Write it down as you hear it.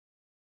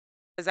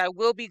I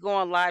will be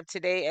going live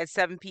today at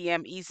 7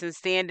 p.m. Eastern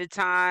Standard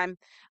Time.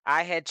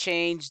 I had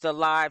changed the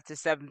live to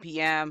 7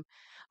 p.m.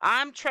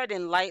 I'm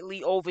treading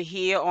lightly over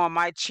here on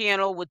my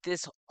channel with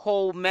this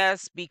whole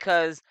mess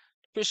because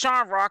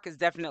Chrisean Rock is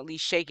definitely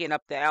shaking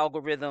up the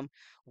algorithm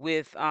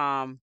with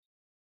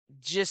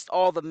just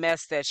all the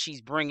mess that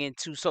she's bringing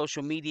to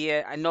social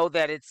media. I know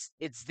that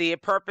it's there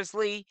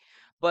purposely,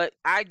 but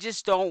I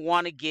just don't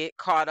want to get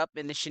caught up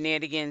in the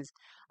shenanigans.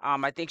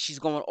 I think she's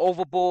going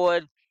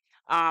overboard.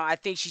 I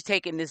think she's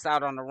taking this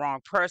out on the wrong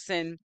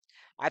person.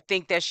 I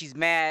think that she's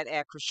mad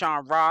at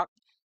Chrisean Rock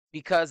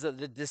because of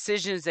the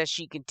decisions that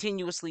she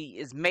continuously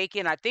is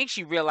making. I think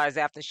she realized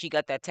after she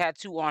got that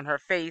tattoo on her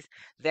face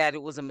that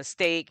it was a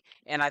mistake.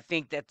 And I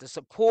think that the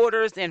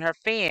supporters and her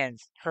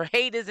fans, her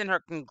haters and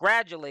her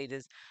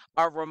congratulators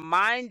are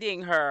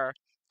reminding her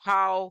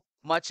how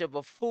much of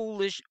a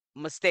foolish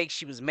mistake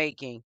she was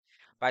making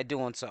by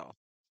doing so.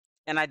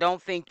 And I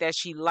don't think that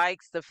she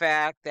likes the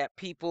fact that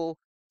people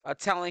are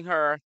telling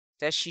her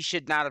that she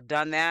should not have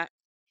done that,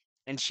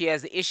 and she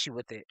has an issue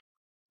with it.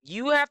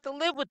 You have to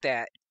live with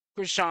that,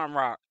 Chrisean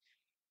Rock,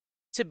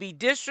 to be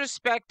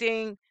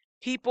disrespecting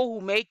people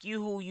who make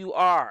you who you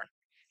are,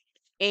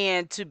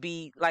 and to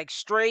be like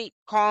straight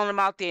calling them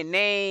out their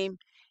name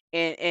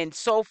and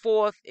so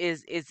forth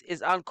is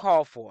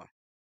uncalled for.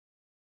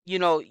 You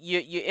know,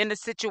 you're in a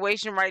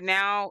situation right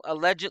now,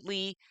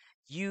 allegedly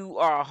you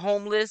are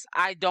homeless.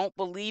 I don't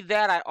believe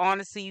that. I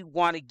honestly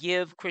want to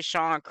give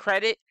Chrisean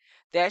credit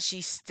that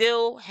she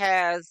still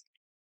has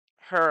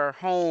her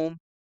home.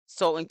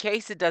 So in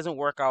case it doesn't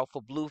work out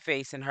for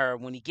Blueface and her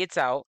when he gets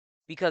out,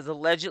 because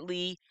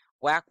allegedly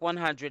WAC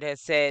 100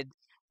 has said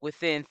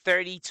within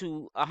 30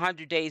 to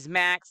 100 days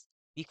max,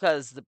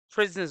 because the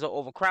prisons are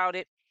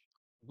overcrowded,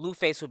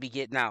 Blueface will be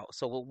getting out.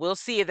 So we'll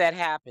see if that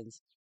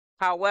happens.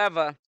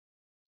 However,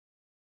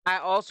 I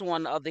also,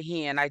 on the other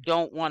hand, I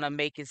don't want to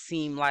make it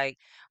seem like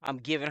I'm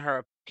giving her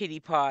a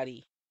pity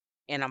party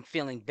and I'm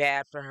feeling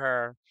bad for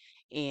her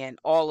and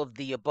all of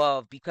the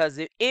above. Because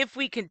if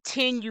we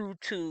continue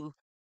to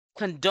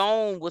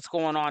condone what's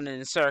going on in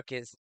the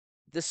circus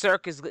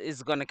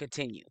is going to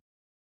continue.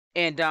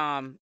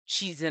 And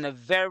she's in a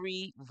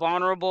very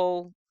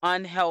vulnerable,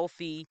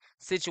 unhealthy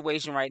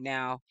situation right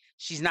now.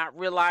 She's not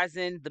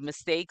realizing the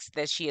mistakes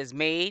that she has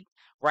made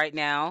right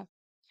now,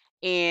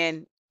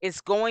 and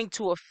it's going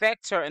to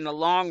affect her in the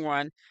long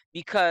run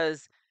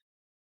because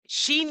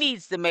she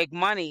needs to make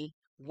money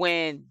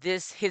when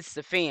this hits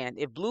the fan.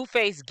 If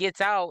Blueface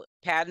gets out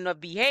pattern of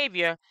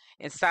behavior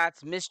and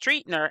starts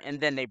mistreating her and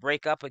then they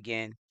break up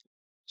again,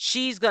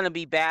 she's going to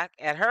be back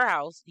at her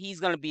house. He's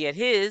going to be at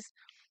his.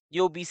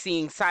 You'll be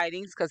seeing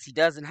sightings, because he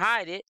doesn't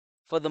hide it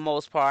for the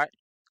most part,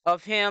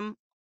 of him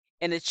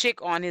and a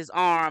chick on his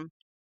arm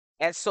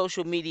at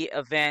social media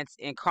events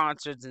and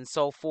concerts and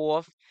so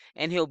forth.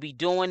 And he'll be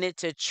doing it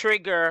to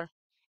trigger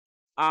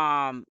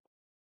um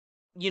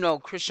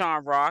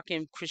Chrisean Rock,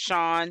 and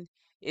Chrisean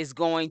is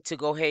going to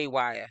go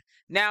haywire.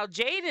 Now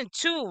Jaidyn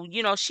too,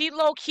 she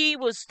low key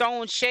was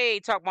throwing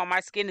shade, talking about my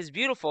skin is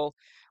beautiful,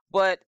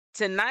 but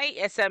tonight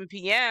at 7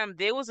 p.m.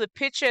 there was a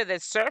picture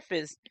that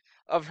surfaced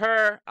of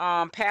her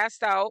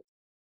passed out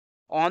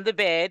on the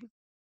bed,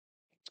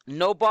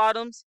 no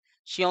bottoms.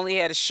 She only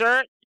had a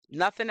shirt,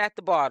 nothing at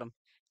the bottom,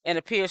 and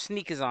a pair of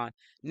sneakers on.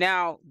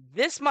 Now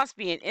this must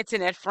be an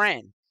internet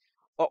friend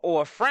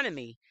or a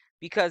frenemy,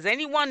 because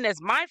anyone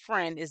that's my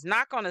friend is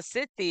not going to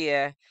sit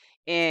there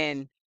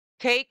and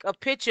take a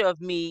picture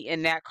of me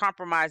in that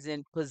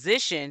compromising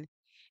position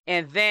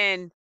and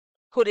then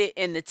put it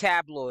in the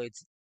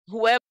tabloids.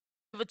 Whoever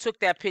took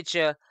that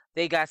picture,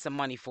 they got some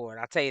money for it.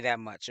 I'll tell you that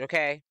much,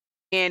 okay?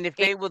 And if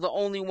they were the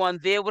only one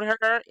there with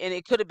her, and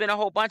it could have been a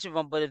whole bunch of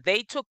them, but if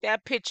they took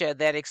that picture,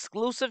 that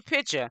exclusive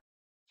picture,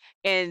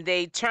 and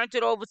they turned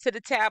it over to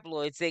the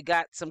tabloids, they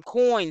got some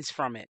coins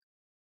from it.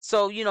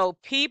 So,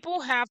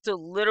 people have to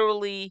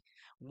literally,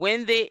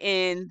 when they're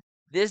in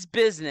this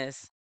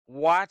business,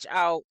 watch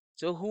out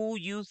to who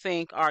you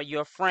think are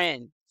your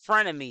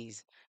frenemies,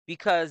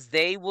 because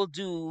they will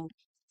do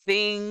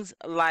things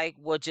like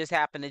what just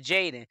happened to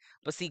Jaidyn.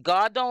 But see,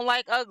 God don't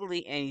like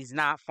ugly, and he's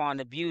not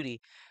fond of beauty.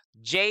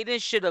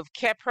 Jaidyn should have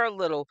kept her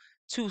little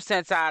 2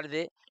 cents out of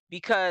it,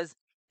 because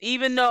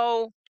even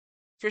though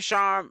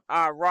Chrisean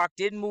Rock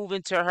did move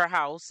into her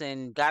house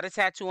and got a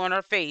tattoo on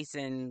her face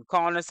and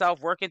calling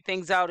herself working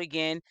things out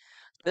again,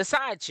 the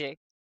side chick,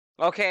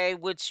 okay,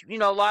 which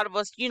a lot of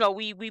us,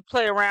 we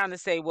play around and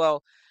say,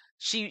 well,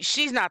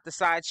 she's not the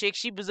side chick,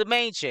 she was the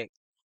main chick.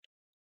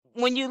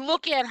 When you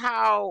look at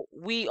how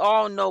we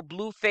all know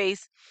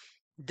Blueface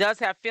does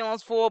have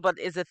feelings for, but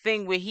it's a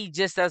thing where he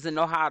just doesn't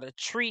know how to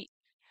treat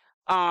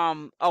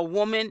a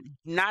woman,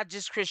 not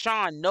just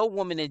Chrisean, no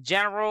woman in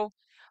general.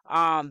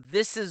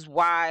 This is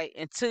why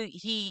until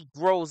he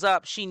grows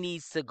up, she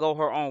needs to go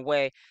her own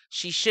way.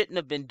 She shouldn't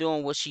have been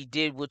doing what she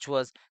did, which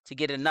was to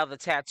get another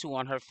tattoo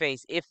on her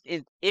face, if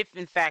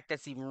in fact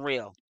that's even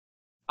real.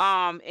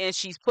 And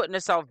she's putting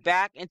herself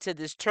back into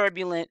this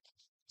turbulent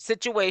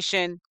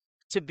situation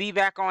to be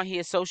back on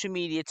here social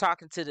media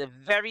talking to the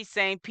very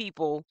same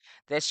people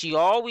that she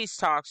always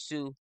talks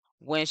to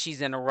when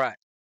she's in a rut.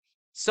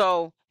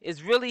 So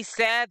it's really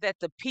sad that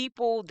the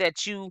people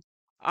that you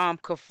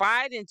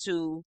confide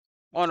into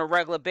on a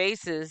regular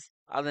basis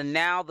are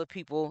now the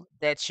people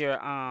that you're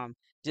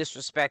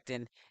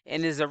disrespecting.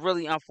 And it's a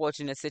really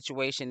unfortunate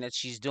situation that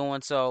she's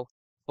doing so.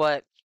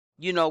 But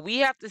we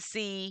have to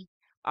see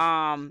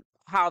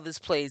how this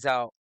plays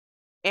out.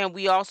 And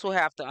we also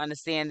have to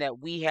understand that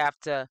we have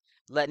to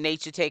let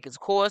nature take its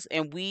course.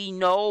 And we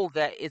know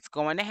that it's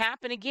going to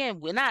happen again.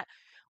 We're not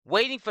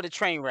waiting for the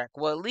train wreck.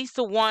 Well, at least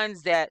the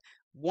ones that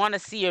want to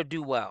see her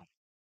do well.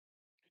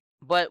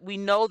 But we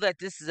know that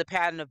this is a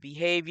pattern of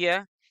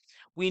behavior.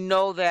 We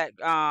know that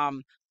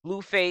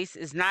Blueface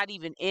is not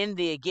even in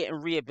there getting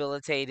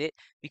rehabilitated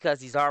because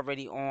he's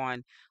already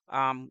on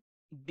um,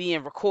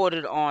 being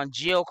recorded on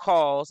jail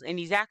calls, and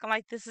he's acting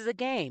like this is a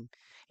game.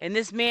 And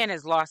this man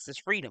has lost his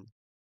freedom.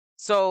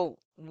 So,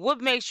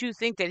 what makes you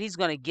think that he's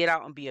going to get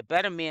out and be a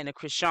better man than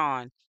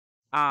Chrisean?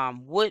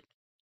 What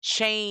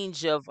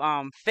change of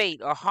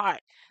fate or heart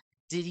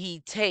did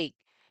he take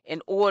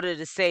in order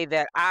to say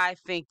that I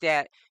think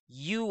that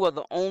you are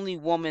the only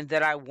woman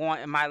that I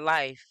want in my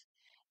life,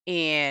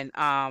 and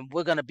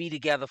we're gonna be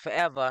together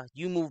forever?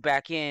 You move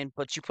back in,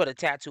 but you put a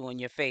tattoo on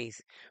your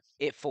face,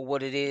 it for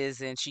what it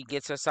is, and she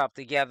gets herself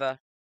together.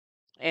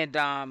 And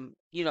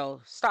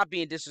stop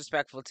being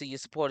disrespectful to your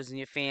supporters and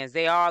your fans.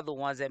 They are the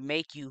ones that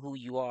make you who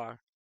you are.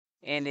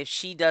 And if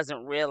she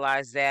doesn't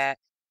realize that,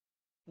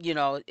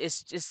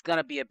 it's just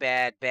gonna be a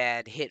bad,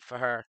 bad hit for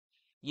her.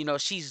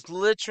 She's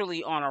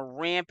literally on a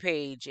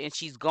rampage and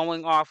she's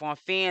going off on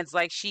fans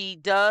like she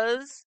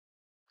does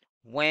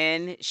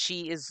when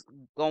she is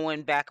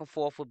going back and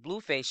forth with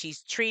Blueface.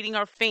 She's treating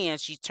her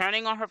fans, she's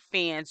turning on her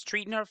fans,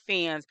 treating her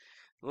fans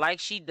like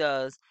she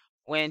does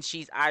when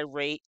she's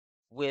irate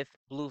with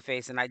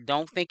Blueface. And I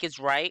don't think it's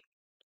right.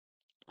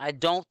 I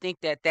don't think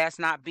that that's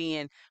not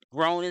being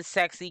grown and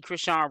sexy,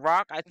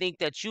 Chriseanrock. I think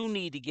that you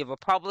need to give a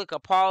public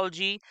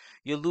apology.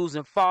 You're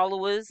losing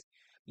followers.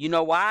 You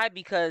know why?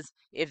 Because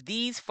if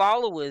these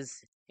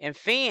followers and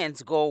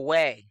fans go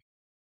away,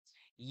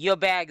 your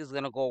bag is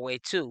going to go away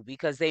too,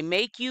 because they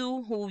make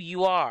you who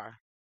you are.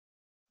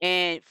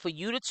 And for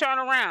you to turn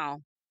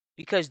around,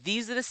 because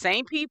these are the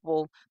same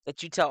people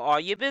that you tell all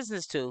your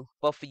business to,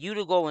 but for you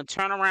to go and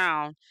turn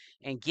around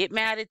and get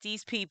mad at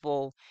these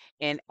people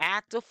and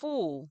act a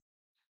fool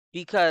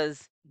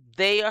because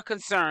they are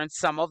concerned.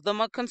 Some of them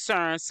are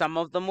concerned. Some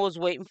of them was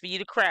waiting for you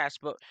to crash.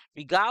 But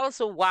regardless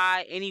of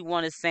why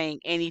anyone is saying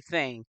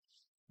anything,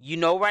 you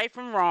know right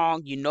from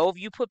wrong. You know if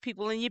you put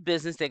people in your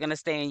business, they're going to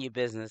stay in your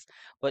business.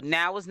 But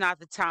now is not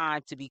the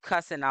time to be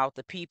cussing out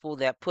the people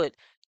that put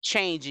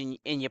change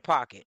in your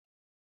pocket.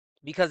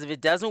 Because if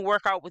it doesn't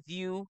work out with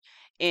you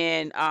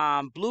and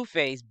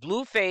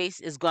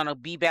Blueface is going to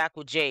be back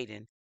with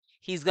Jaidyn.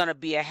 He's going to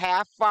be a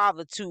half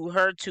father to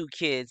her two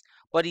kids,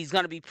 but he's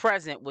going to be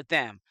present with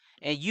them.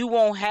 And you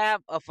won't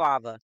have a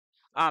father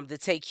to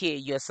take care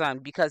of your son,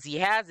 because he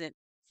hasn't,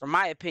 from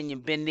my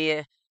opinion, been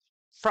there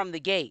from the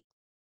gate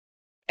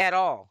at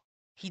all.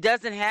 He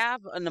doesn't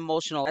have an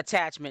emotional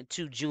attachment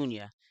to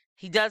Junior.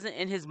 He doesn't,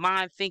 in his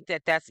mind, think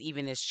that that's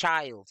even his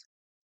child.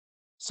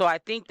 So I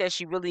think that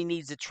she really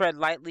needs to tread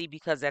lightly,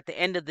 because at the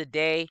end of the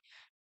day,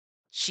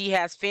 she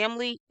has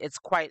family. It's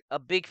quite a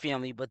big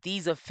family, but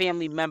these are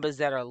family members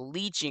that are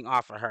leeching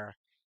off of her.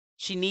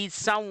 She needs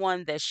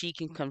someone that she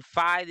can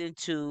confide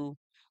into,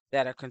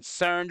 that are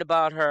concerned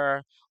about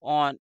her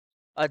on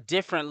a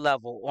different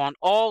level, on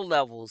all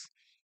levels.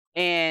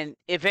 And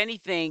if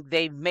anything,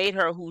 they've made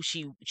her who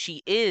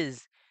she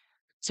is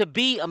to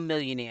be a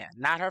millionaire,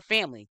 not her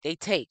family. They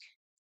take.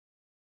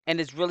 And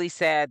it's really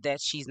sad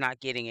that she's not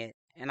getting it.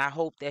 And I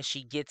hope that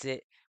she gets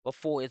it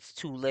before it's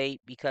too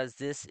late, because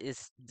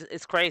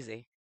it's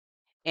crazy.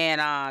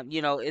 And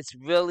it's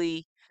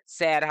really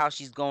sad how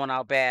she's going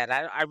out bad.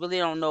 I really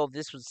don't know if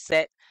this was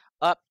set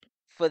up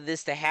for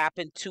this to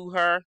happen to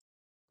her.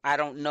 I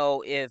don't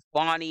know if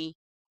Bonnie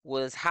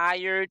was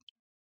hired,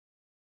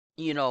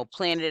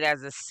 planted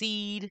as a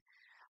seed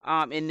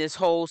in this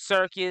whole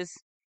circus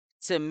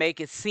to make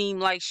it seem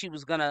like she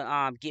was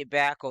gonna get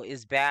back, or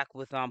is back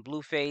with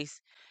Blueface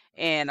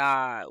and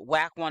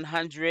Wack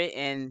 100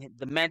 and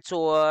the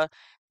mentor,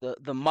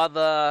 the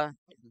mother,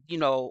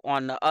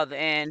 on the other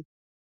end.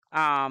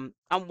 I'm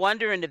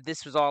wondering if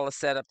this was all a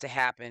setup to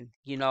happen,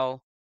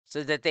 so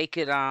that they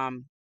could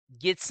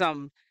get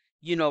some,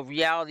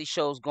 reality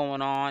shows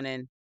going on,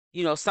 and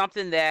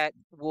something that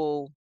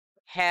will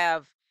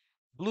have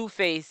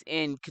Blueface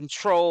in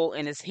control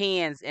and his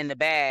hands in the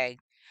bag,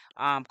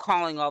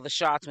 calling all the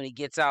shots when he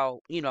gets out,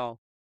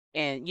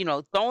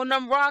 and throwing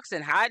them rocks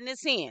and hiding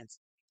his hands,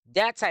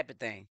 that type of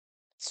thing.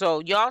 So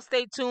y'all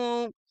stay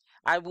tuned.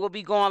 I will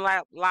be going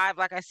live,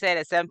 like I said,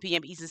 at 7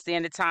 p.m. Eastern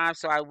Standard Time.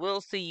 So I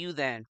will see you then.